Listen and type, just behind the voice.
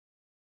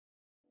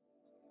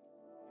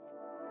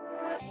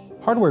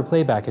Hardware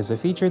Playback is a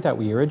feature that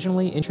we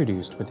originally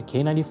introduced with the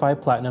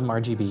K95 Platinum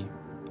RGB,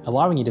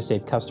 allowing you to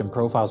save custom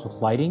profiles with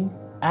lighting,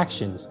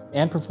 actions,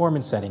 and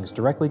performance settings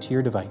directly to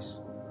your device.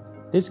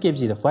 This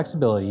gives you the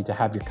flexibility to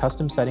have your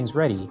custom settings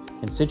ready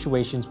in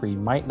situations where you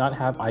might not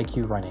have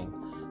iCUE running,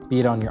 be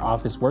it on your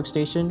office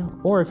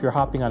workstation or if you're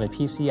hopping on a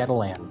PC at a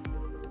LAN.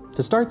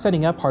 To start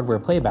setting up Hardware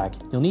Playback,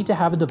 you'll need to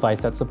have a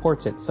device that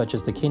supports it, such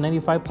as the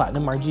K95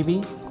 Platinum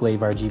RGB, Glaive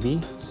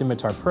RGB,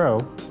 Scimitar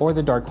Pro, or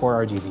the Dark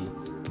Core RGB.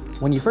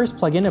 When you first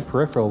plug in a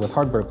peripheral with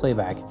Hardware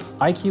Playback,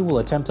 iCUE will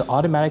attempt to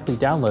automatically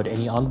download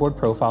any onboard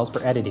profiles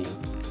for editing.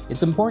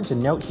 It's important to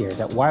note here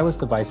that wireless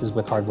devices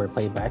with Hardware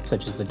Playback,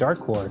 such as the Dark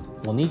Core,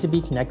 will need to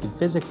be connected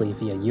physically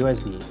via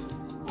USB.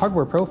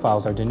 Hardware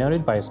profiles are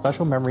denoted by a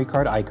special memory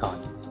card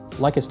icon.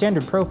 Like a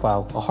standard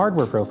profile, a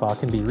hardware profile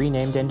can be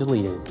renamed and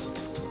deleted.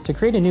 To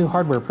create a new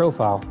hardware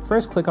profile,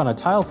 first click on a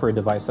tile for a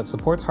device that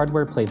supports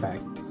Hardware Playback.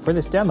 For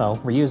this demo,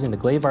 we're using the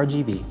Glaive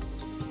RGB.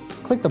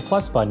 Click the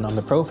plus button on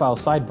the profile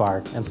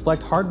sidebar and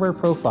select Hardware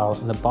Profile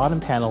in the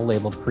bottom panel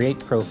labeled Create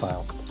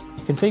Profile.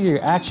 Configure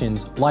your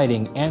actions,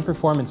 lighting, and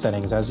performance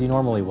settings as you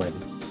normally would.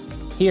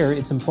 Here,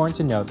 it's important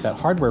to note that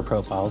hardware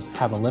profiles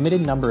have a limited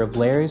number of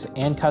layers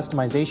and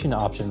customization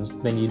options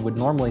than you would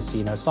normally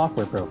see in a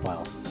software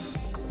profile.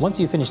 Once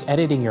you've finished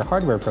editing your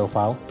hardware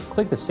profile,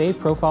 click the Save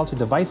Profile to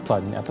Device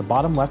button at the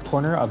bottom left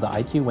corner of the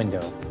iCUE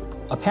window.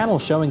 A panel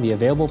showing the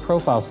available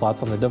profile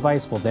slots on the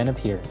device will then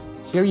appear.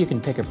 Here you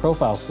can pick a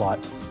profile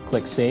slot,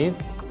 click Save,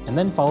 and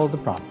then follow the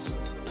prompts.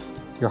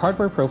 Your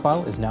hardware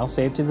profile is now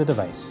saved to the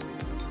device.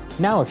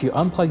 Now if you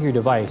unplug your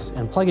device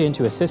and plug it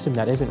into a system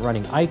that isn't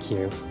running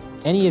iCUE,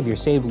 any of your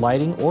saved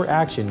lighting or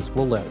actions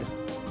will load.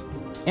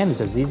 And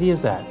it's as easy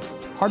as that.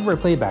 Hardware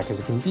Playback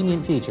is a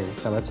convenient feature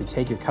that lets you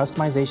take your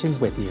customizations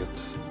with you.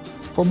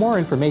 For more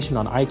information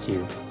on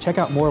iCUE, check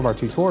out more of our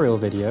tutorial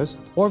videos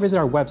or visit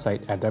our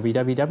website at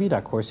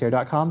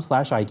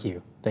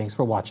www.corsair.com/iCUE. Thanks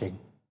for watching.